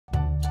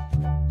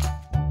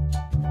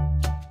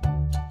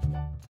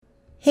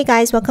Hey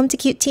guys, welcome to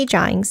Cute Tea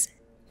Drawings.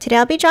 Today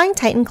I'll be drawing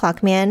Titan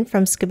Clockman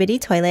from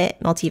Skibidi Toilet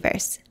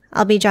Multiverse.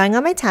 I'll be drawing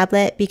on my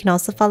tablet, but you can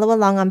also follow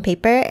along on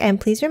paper,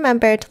 and please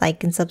remember to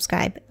like and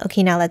subscribe.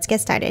 Okay, now let's get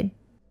started.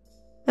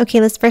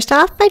 Okay, let's first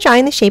start off by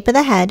drawing the shape of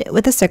the head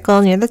with a circle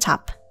near the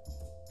top.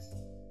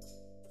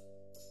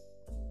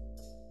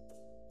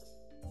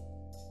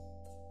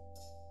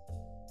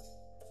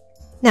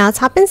 Now let's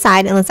hop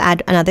inside and let's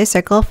add another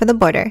circle for the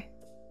border.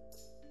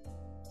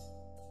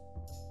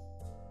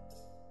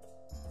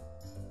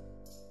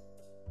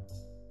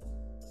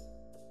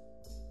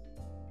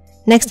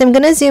 Next, I'm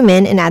going to zoom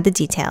in and add the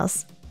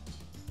details.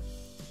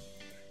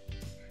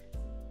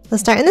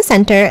 Let's start in the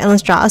center and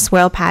let's draw a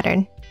swirl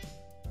pattern.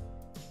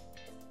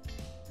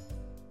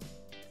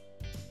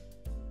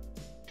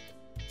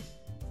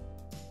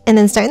 And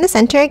then start in the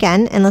center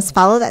again and let's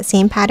follow that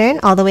same pattern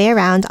all the way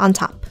around on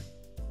top.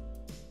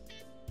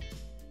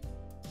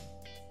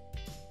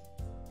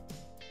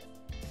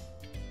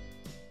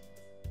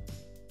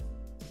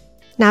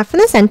 Now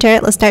from the center,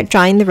 let's start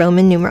drawing the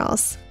Roman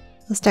numerals.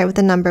 We'll start with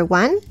the number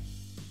 1.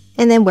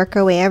 And then work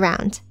our way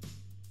around.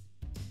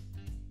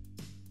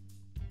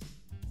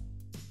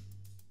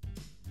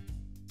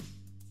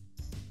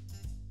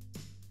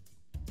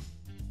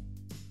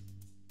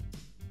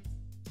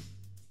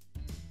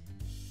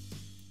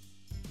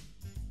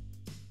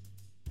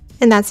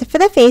 And that's it for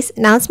the face.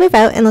 Now let's move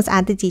out and let's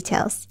add the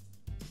details.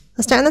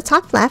 Let's start on the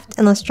top left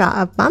and let's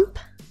draw a bump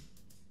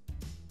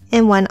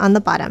and one on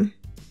the bottom.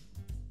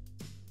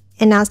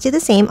 And now let's do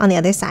the same on the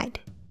other side.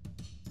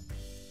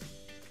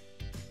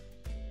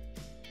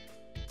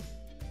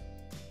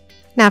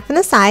 Now from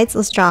the sides,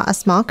 let's draw a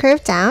small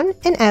curve down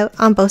and out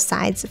on both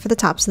sides for the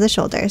tops of the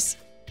shoulders.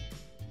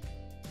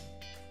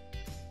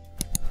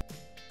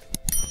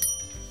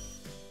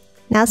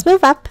 Now let's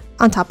move up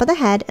on top of the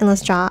head and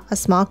let's draw a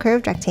small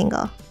curved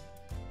rectangle.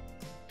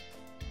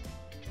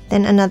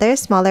 Then another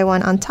smaller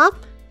one on top.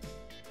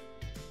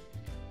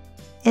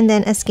 And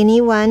then a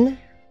skinny one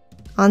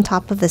on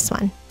top of this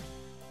one.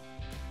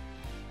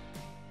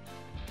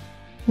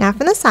 Now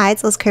from the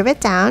sides, let's curve it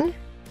down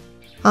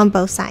on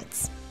both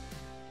sides.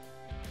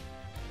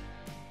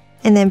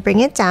 And then bring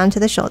it down to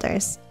the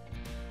shoulders.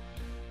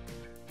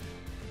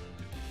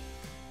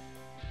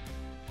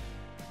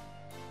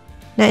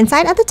 Now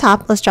inside at the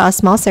top, let's draw a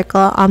small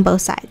circle on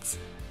both sides.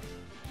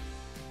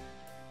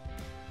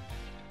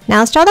 Now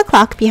let's draw the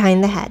clock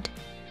behind the head.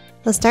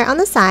 Let's start on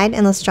the side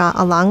and let's draw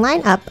a long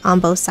line up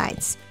on both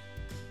sides.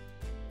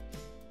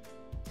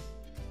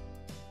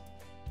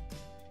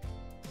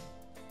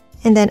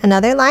 And then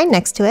another line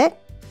next to it.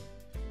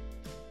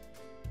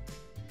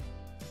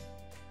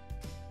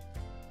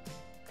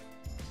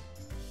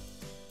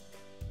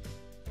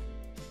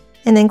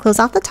 And then close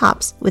off the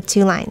tops with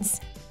 2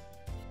 lines.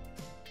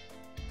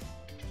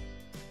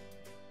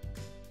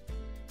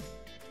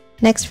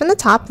 Next from the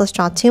top, let's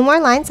draw 2 more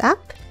lines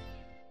up.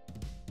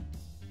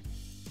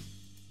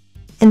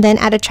 And then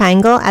add a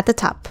triangle at the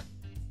top.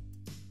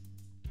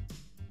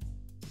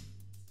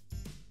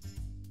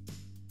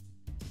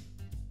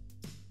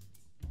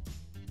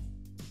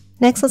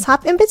 Next, let's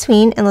hop in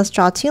between and let's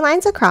draw 2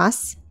 lines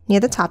across near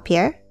the top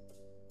here.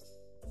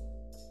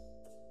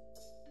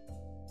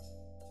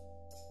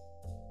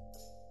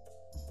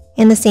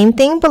 And the same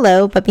thing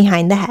below but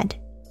behind the head.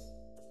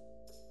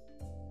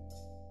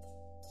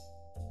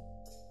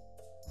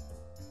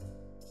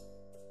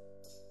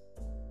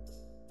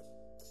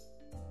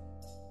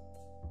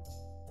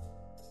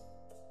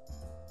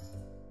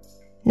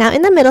 Now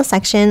in the middle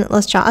section,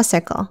 let's draw a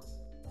circle.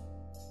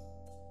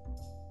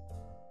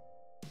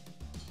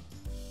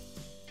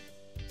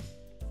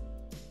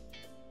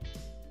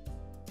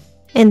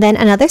 And then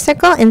another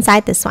circle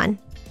inside this one.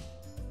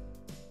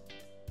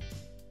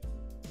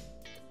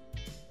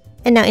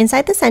 And now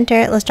inside the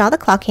center, let's draw the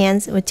clock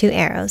hands with 2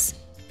 arrows.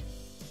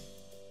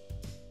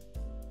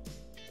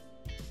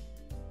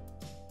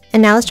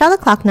 And now let's draw the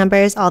clock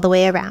numbers all the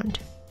way around.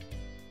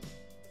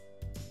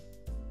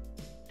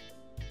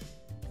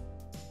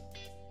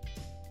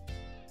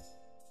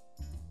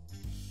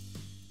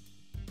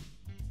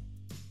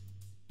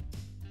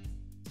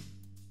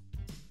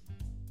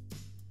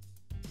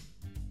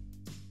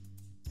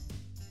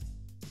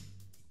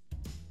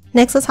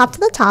 Next, let's hop to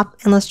the top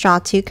and let's draw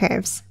 2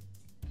 curves.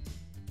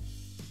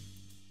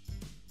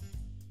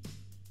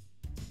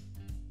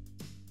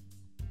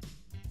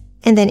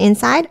 And then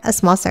inside, a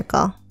small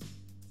circle.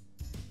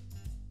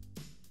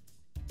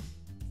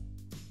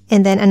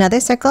 And then another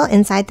circle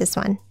inside this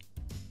one.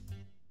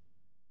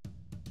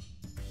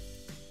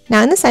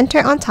 Now in the center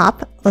on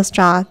top, let's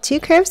draw 2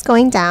 curves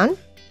going down.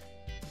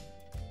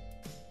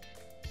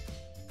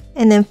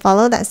 And then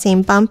follow that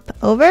same bump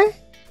over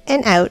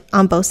and out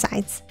on both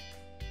sides.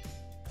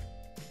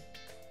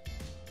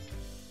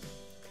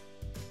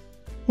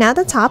 Now at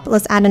the top,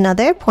 let's add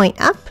another point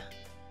up.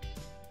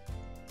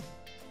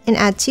 And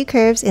add 2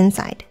 curves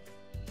inside.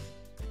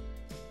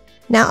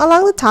 Now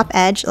along the top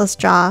edge, let's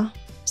draw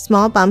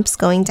small bumps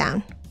going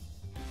down.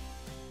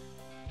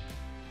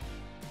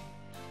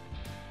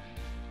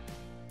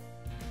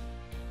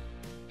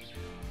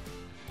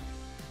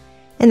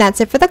 And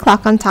that's it for the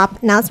clock on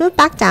top. Now let's move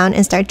back down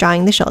and start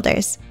drawing the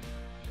shoulders.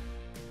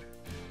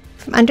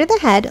 From under the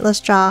head,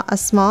 let's draw a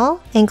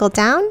small angle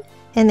down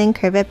and then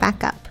curve it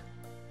back up.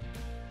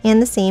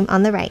 And the same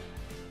on the right.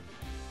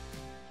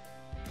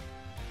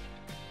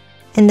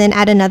 And then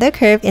add another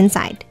curve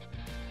inside.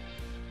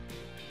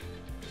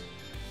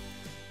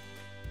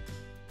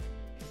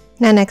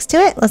 Now next to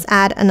it, let's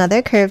add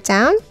another curve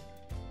down.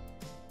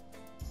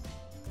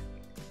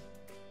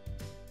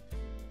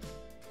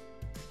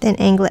 Then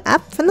angle it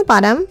up from the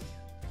bottom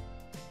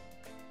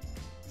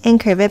and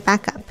curve it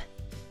back up.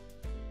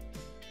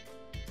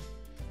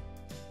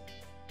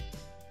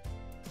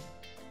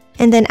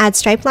 And then add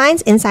stripe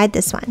lines inside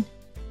this one.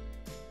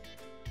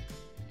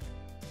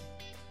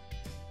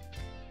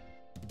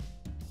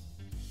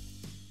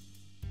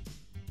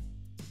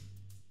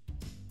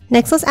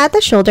 Next, let's add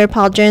the shoulder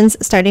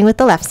pauldrons starting with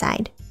the left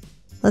side.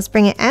 Let's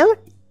bring it out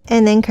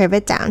and then curve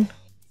it down.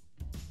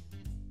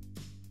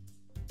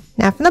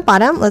 Now from the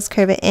bottom, let's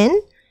curve it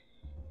in.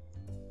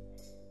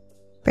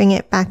 Bring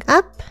it back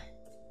up,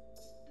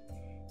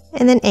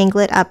 and then angle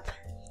it up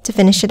to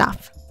finish it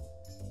off.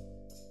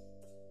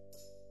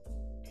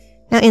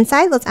 Now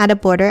inside, let's add a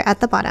border at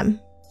the bottom.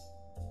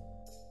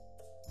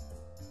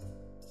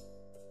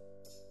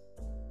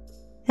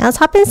 Now let's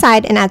hop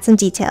inside and add some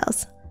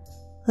details.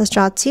 Let's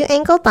draw 2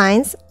 angled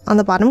lines on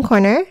the bottom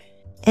corner,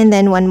 and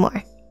then 1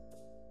 more.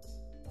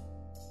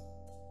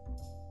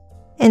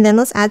 And then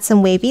let's add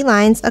some wavy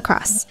lines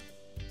across.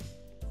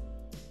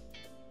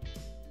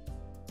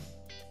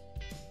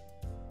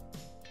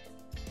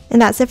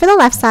 And that's it for the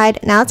left side.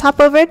 Now let's hop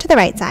over to the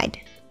right side.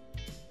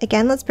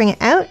 Again, let's bring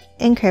it out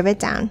and curve it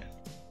down.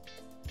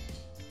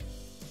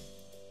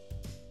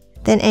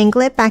 Then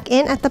angle it back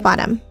in at the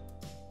bottom.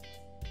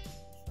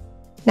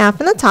 Now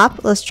from the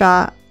top, let's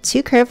draw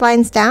 2 curved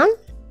lines down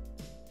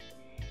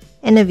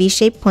and a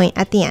V-shaped point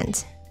at the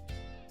end.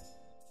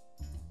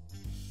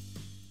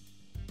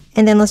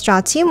 And then let's draw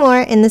 2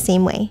 more in the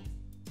same way.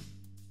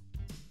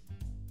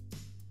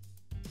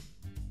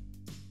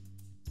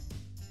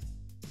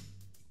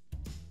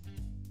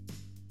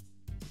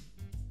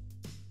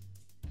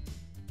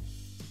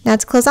 Now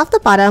to close off the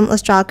bottom,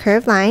 let's draw a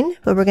curved line,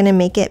 but we're going to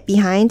make it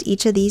behind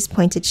each of these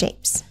pointed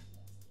shapes.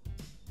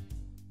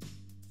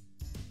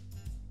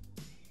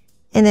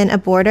 And then a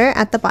border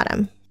at the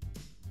bottom.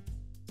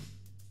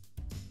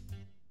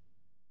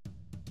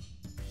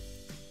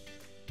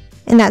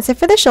 And that's it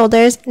for the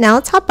shoulders. Now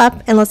let's hop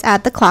up and let's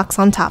add the clocks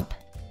on top.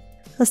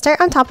 Let's start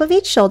on top of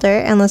each shoulder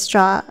and let's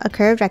draw a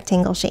curved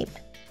rectangle shape.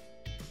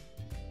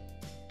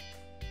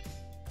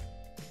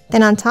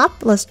 Then on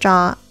top, let's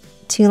draw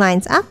 2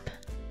 lines up.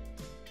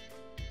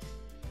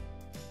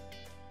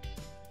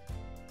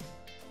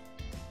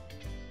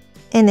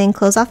 And then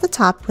close off the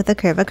top with a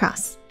curve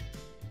across.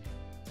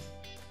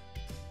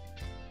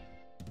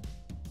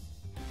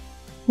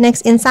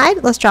 Next,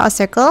 inside, let's draw a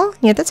circle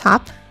near the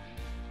top.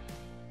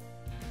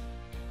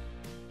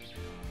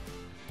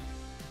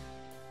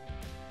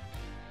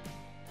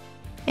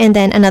 And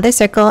then another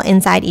circle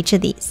inside each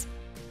of these.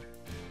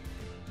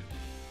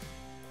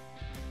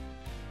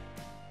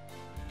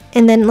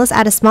 And then let's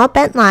add a small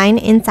bent line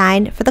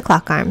inside for the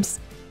clock arms.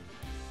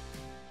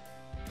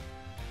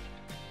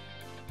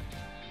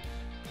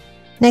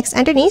 Next,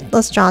 underneath,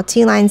 let's draw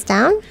 2 lines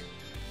down.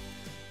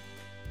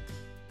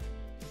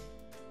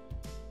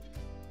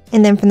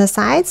 And then from the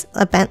sides,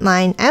 a bent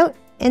line out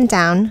and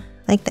down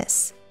like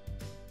this.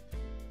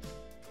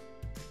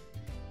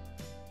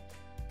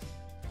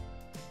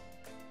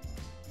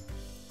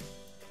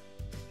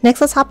 Next,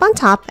 let's hop on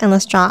top and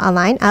let's draw a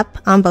line up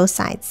on both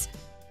sides.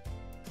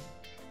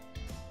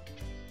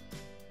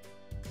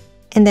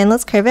 And then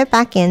let's curve it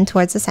back in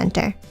towards the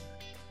center.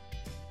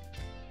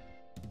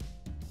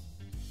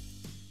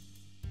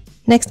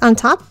 Next, on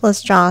top,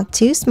 let's draw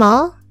 2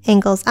 small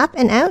angles up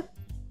and out.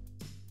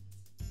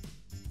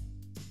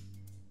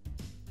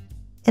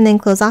 And then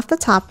close off the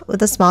top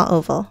with a small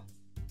oval.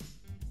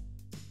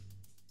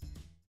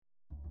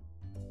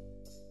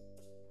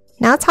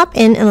 Now let's hop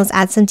in and let's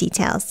add some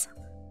details.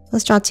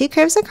 Let's draw 2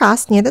 curves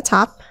across near the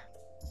top.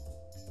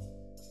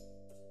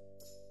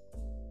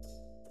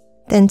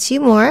 Then 2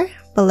 more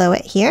below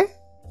it here.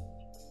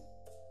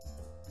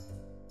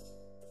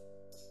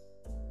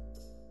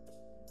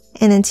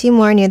 And then 2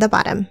 more near the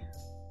bottom.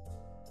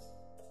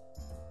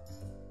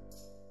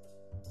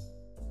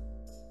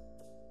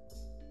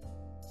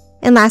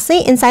 And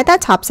lastly, inside that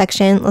top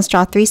section, let's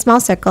draw 3 small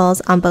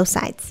circles on both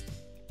sides.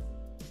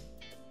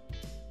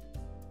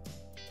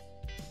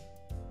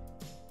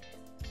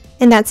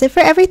 And that's it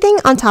for everything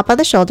on top of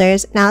the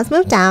shoulders. Now let's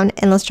move down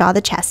and let's draw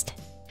the chest.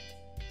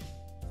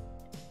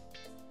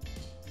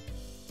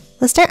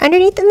 Let's start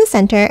underneath in the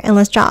center and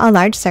let's draw a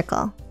large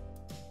circle.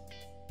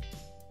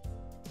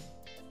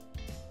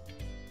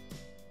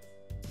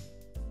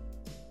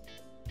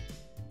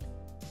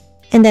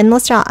 And then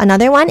let's draw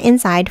another one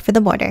inside for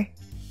the border.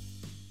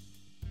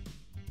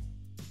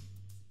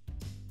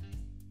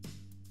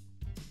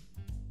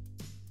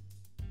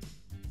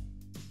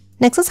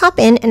 Next, let's hop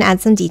in and add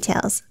some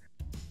details.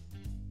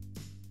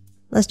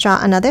 Let's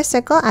draw another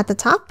circle at the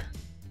top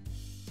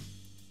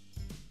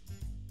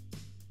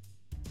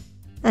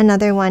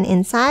another one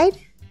inside,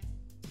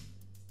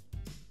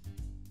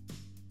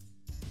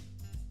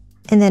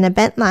 and then a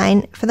bent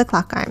line for the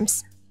clock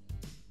arms.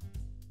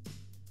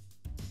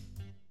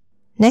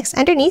 Next,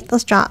 underneath,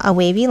 let's draw a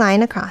wavy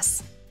line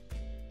across.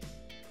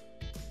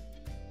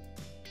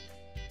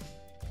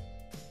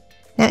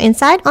 Now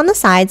inside on the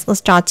sides,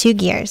 let's draw 2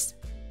 gears.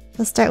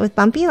 Let's start with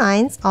bumpy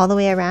lines all the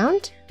way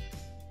around.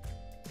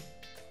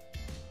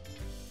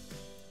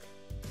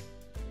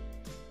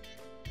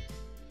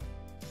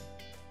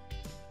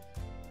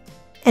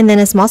 And then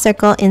a small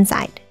circle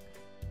inside.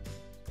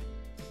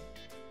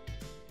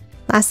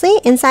 Lastly,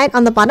 inside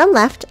on the bottom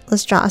left,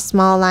 let's draw a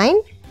small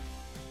line,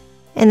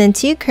 and then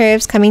 2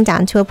 curves coming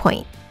down to a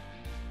point.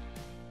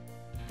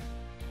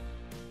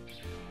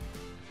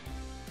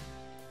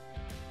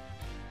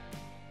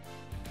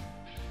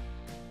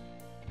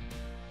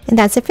 And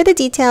that's it for the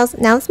details.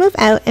 Now let's move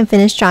out and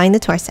finish drawing the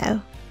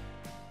torso.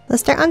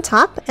 Let's start on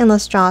top and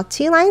let's draw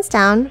 2 lines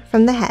down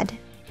from the head.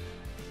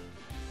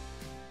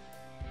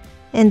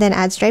 And then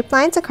add striped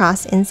lines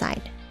across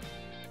inside.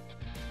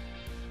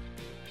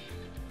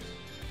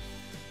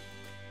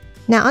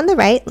 Now on the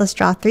right, let's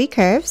draw 3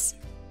 curves.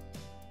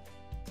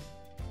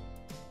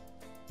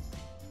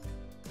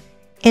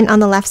 And on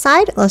the left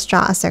side, let's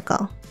draw a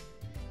circle.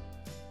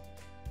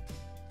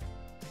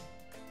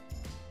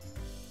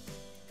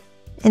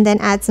 And then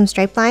add some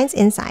striped lines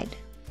inside.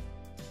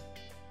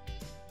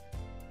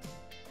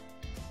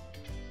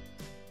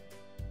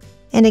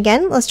 And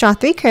again, let's draw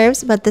 3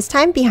 curves, but this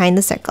time behind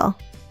the circle.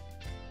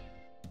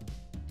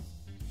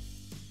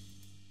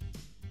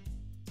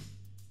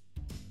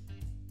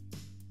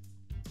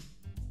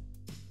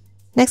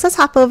 Next, let's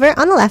hop over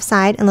on the left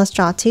side and let's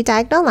draw 2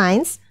 diagonal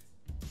lines,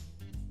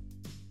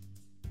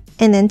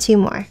 and then 2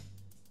 more.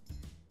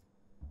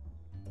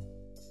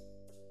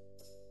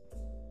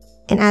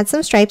 And add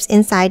some stripes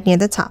inside near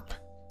the top.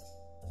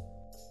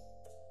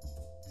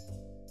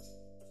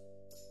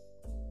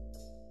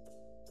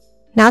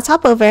 Now let's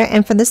hop over,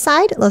 and for the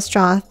side, let's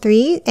draw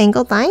 3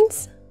 angled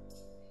lines,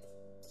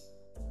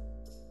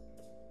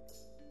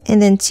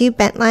 and then 2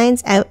 bent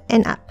lines out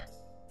and up.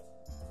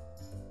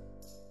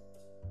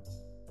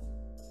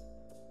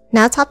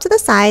 Now let's hop to the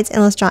sides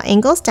and let's draw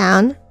angles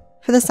down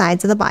for the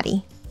sides of the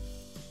body.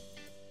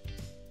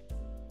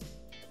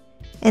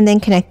 And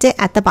then connect it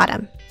at the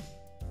bottom.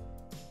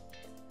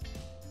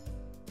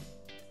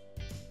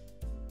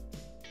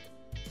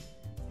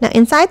 Now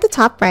inside the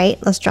top right,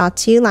 let's draw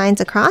 2 lines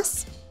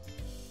across,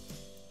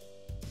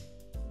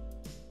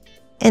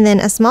 and then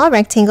a small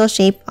rectangle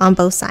shape on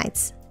both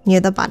sides, near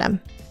the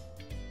bottom.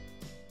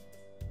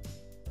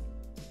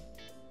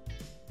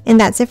 And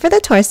that's it for the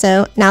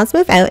torso. Now let's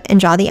move out and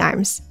draw the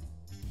arms.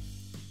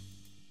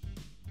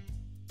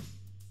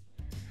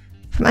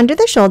 From under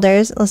the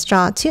shoulders, let's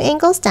draw 2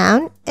 angles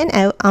down and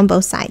out on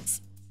both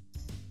sides.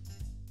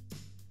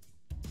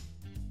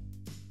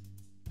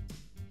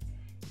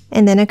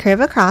 And then a curve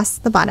across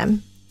the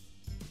bottom.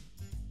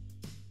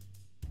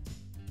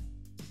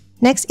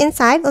 Next,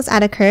 inside, let's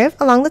add a curve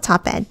along the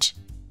top edge.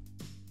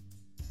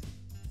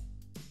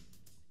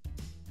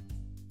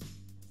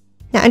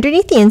 Now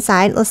underneath the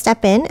inside, let's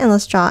step in and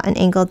let's draw an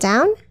angle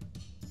down.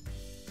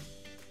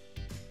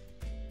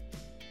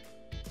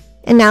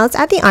 And now let's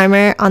add the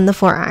armor on the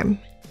forearm.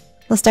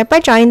 We'll start by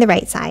drawing the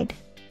right side.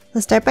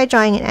 Let's start by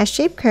drawing an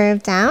S-shaped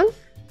curve down,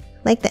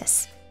 like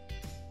this.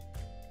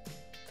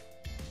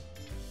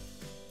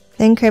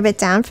 Then curve it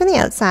down from the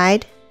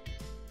outside,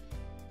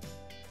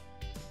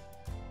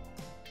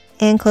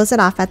 and close it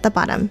off at the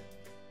bottom.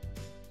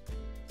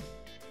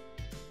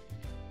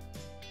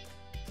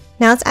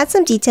 Now let's add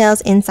some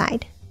details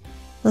inside.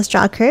 Let's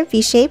draw a curved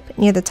V-shape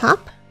near the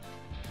top,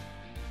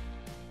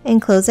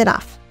 and close it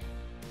off.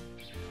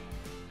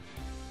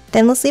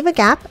 Then let's leave a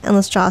gap and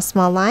let's draw a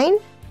small line,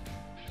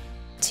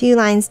 2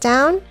 lines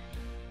down,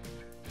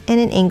 and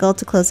an angle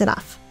to close it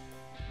off.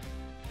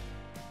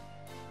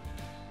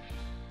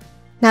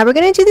 Now we're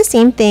going to do the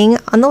same thing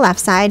on the left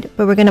side,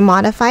 but we're going to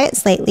modify it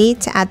slightly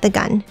to add the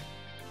gun.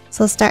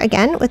 So let's start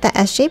again with the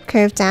S-shaped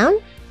curve down.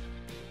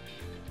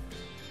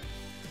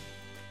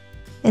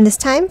 And this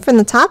time from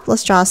the top,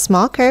 let's draw a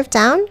small curve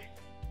down.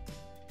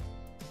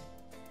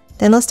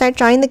 Then let's start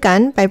drawing the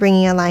gun by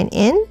bringing a line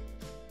in,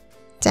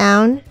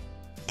 down,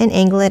 and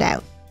angle it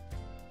out.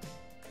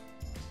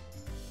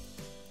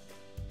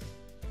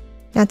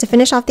 Now to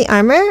finish off the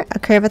armor, a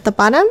curve at the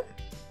bottom,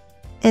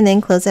 and then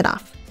close it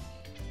off.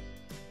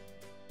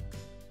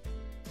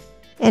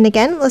 And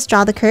again, let's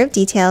draw the curved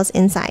details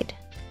inside.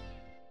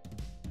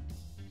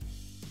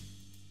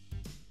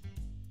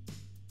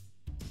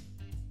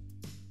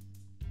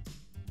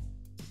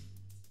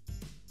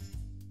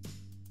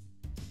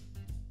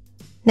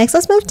 Next,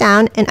 let's move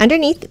down, and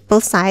underneath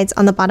both sides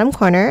on the bottom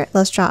corner,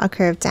 let's draw a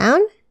curve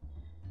down,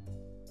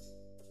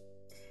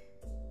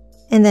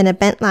 and then a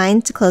bent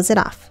line to close it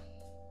off.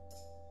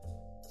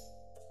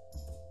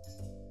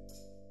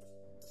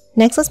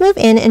 Next, let's move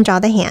in and draw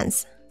the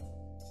hands.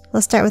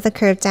 Let's start with a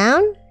curve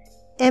down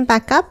and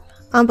back up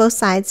on both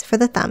sides for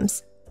the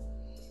thumbs.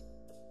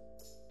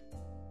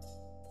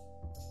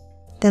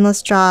 Then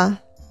let's draw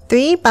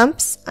 3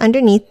 bumps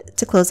underneath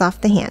to close off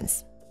the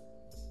hands.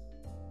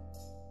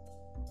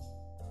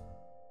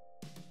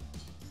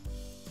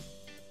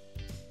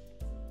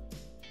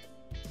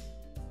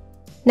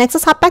 Next,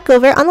 let's hop back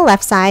over on the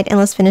left side and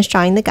let's finish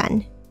drawing the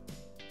gun.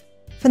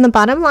 From the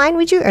bottom line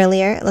we drew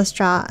earlier, let's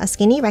draw a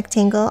skinny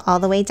rectangle all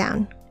the way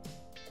down.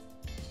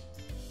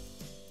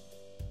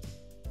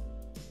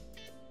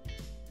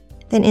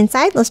 Then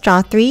inside, let's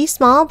draw 3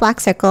 small black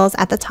circles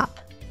at the top.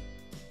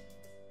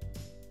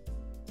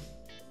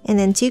 And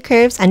then 2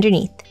 curves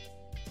underneath.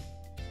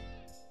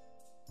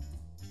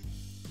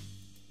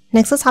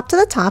 Next, let's hop to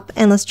the top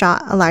and let's draw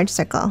a large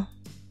circle.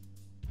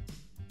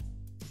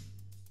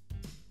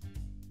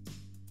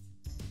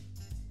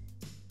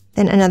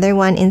 Then another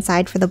one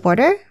inside for the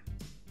border.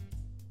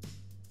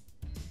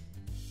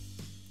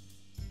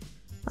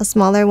 A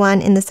smaller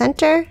one in the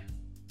center.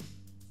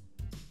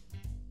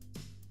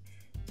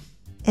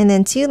 And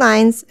then 2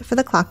 lines for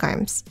the clock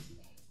arms.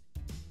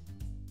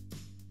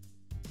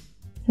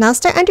 Now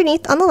start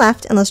underneath on the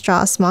left and let's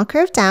draw a small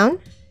curve down,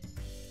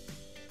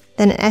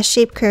 then an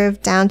S-shaped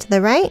curve down to the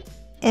right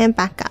and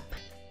back up.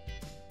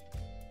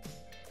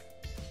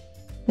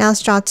 Now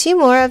let's draw 2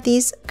 more of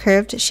these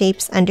curved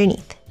shapes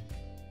underneath.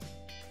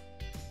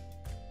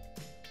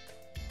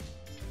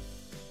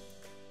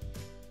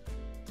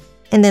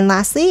 And then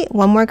lastly,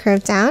 1 more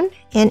curve down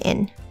and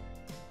in.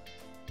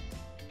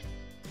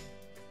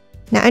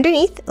 Now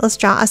underneath, let's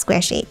draw a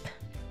square shape.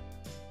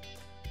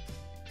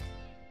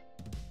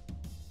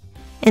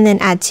 And then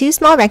add 2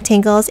 small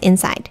rectangles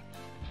inside.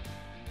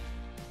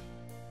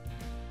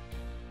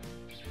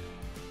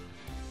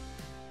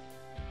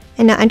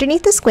 And now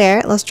underneath the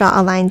square, let's draw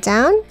a line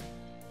down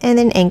and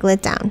then angle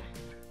it down.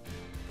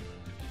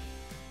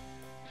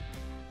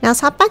 Now let's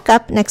hop back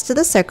up next to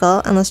the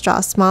circle and let's draw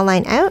a small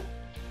line out,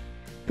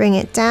 bring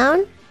it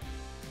down,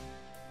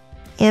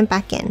 and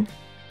back in.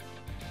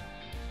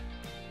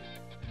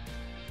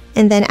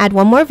 And then add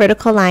 1 more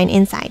vertical line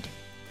inside.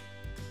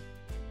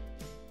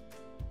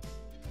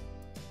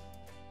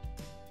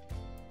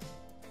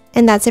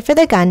 And that's it for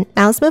the gun.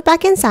 Now let's move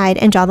back inside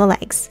and draw the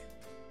legs.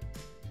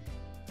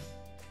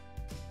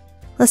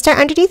 Let's start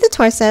underneath the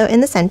torso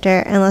in the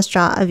center and let's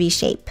draw a V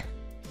shape.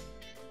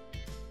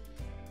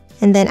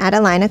 And then add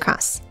a line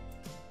across.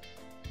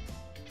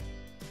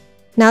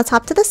 Now let's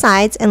hop to the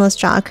sides and let's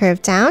draw a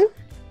curve down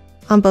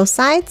on both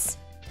sides.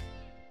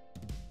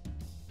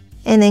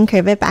 And then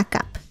curve it back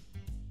up.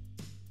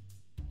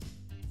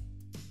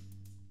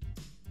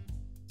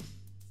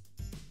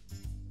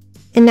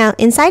 And now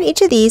inside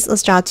each of these,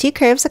 let's draw 2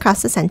 curves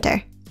across the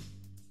center.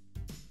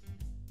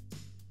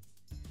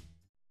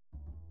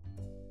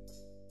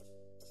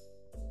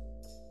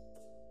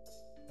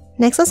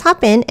 Next, let's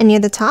hop in and near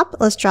the top,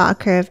 let's draw a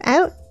curve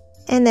out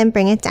and then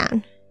bring it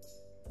down.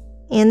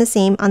 And the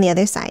same on the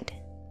other side.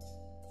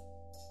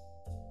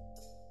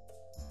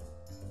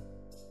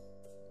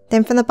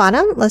 Then from the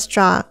bottom, let's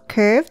draw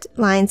curved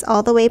lines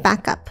all the way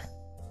back up,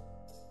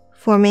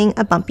 forming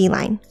a bumpy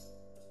line.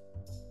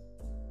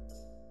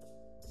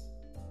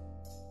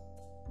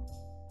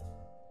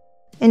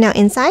 And now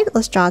inside,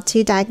 let's draw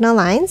 2 diagonal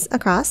lines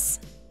across.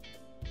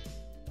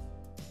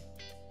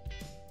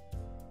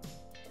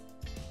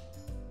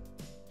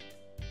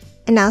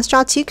 And now let's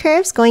draw 2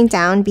 curves going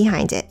down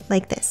behind it,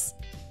 like this.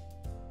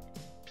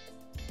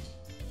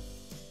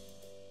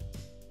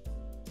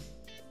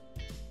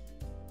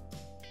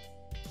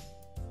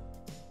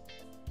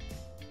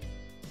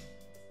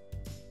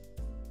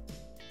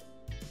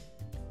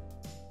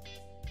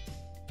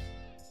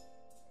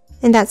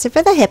 And that's it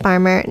for the hip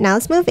armor. Now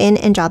let's move in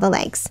and draw the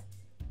legs.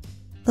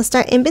 Let's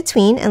start in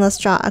between and let's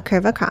draw a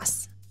curve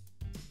across.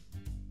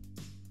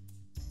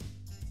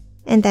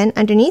 And then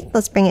underneath,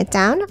 let's bring it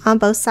down on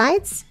both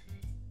sides.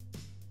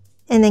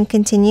 And then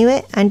continue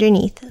it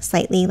underneath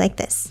slightly like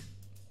this.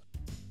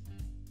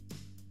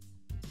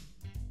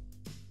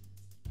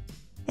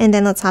 And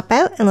then let's hop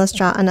out and let's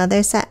draw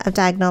another set of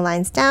diagonal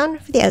lines down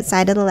for the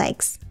outside of the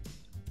legs.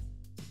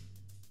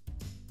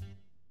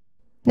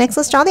 Next,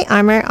 let's draw the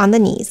armor on the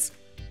knees.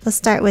 Let's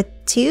start with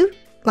 2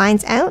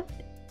 lines out,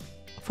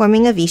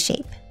 forming a V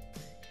shape.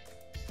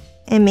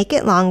 And make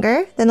it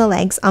longer than the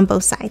legs on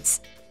both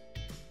sides.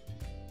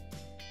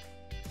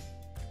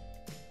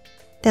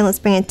 Then let's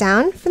bring it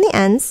down from the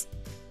ends.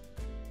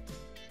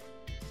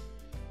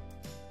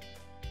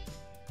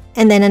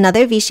 And then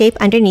another V shape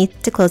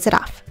underneath to close it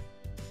off.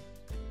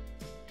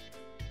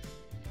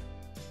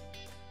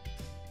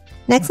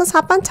 Next, let's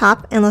hop on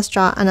top and let's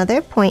draw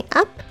another point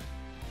up.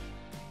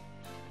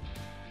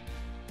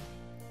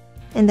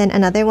 And then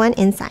another one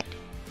inside.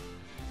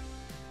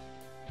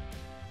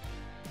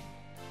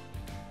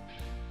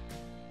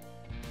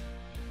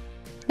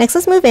 Next,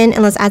 let's move in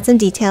and let's add some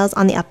details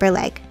on the upper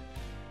leg.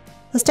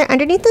 Let's start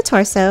underneath the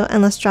torso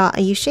and let's draw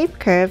a U-shaped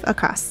curve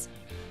across.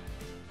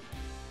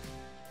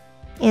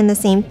 And the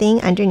same thing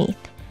underneath.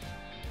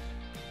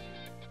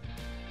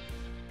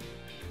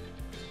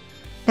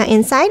 Now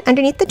inside,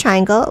 underneath the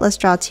triangle, let's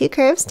draw 2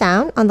 curves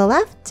down on the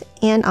left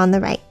and on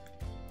the right.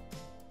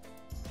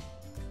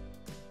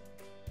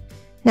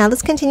 Now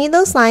let's continue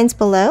those lines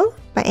below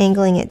by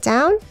angling it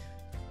down.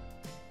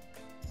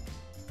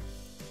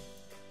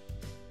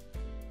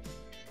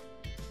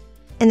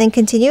 And then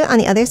continue on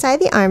the other side of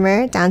the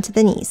armor down to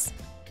the knees.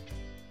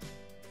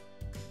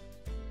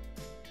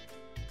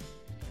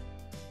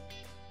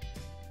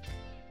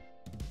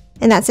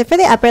 And that's it for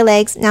the upper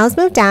legs. Now let's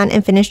move down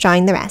and finish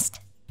drawing the rest.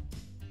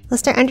 Let's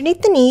start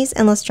underneath the knees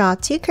and let's draw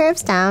 2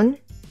 curves down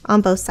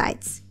on both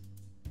sides.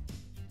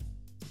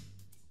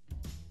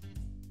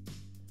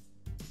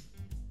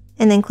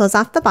 And then close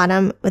off the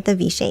bottom with a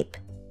V shape.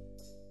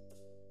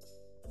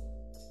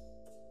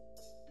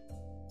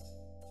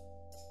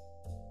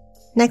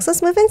 Next,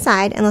 let's move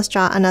inside and let's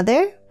draw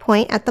another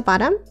point at the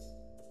bottom.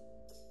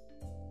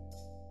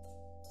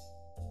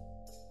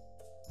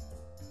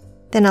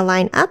 Then a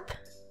line up.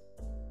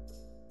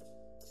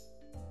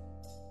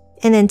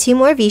 And then 2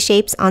 more V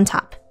shapes on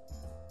top.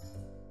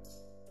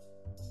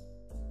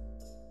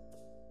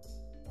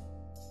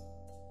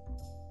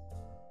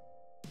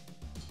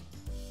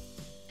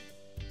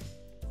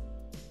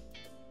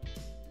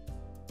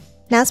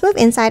 Now let's move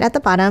inside at the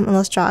bottom and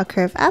let's draw a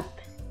curve up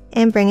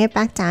and bring it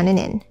back down and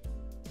in.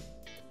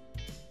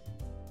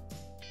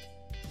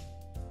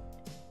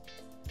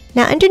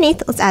 Now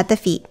underneath, let's add the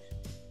feet.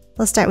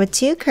 Let's start with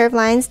 2 curved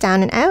lines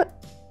down and out.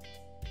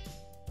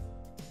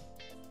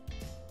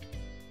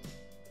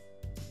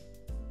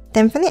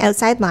 Then from the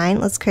outside line,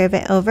 let's curve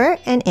it over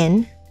and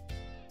in.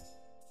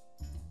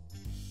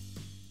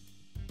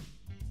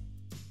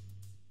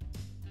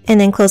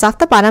 And then close off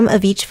the bottom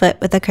of each foot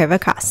with a curve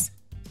across.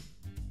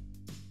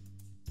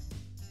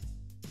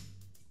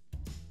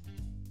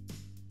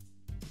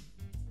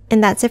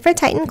 And that's it for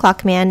Titan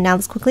Clockman. Now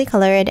let's quickly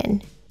color it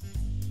in.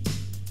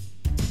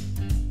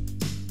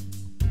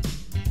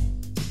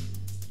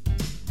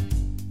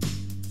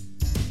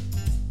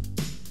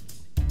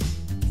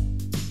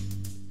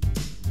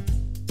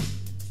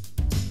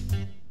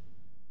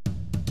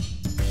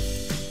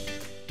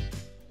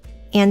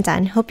 And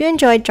done. Hope you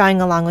enjoyed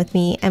drawing along with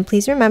me, and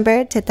please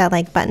remember to hit that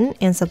like button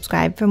and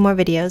subscribe for more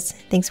videos.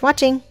 Thanks for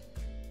watching!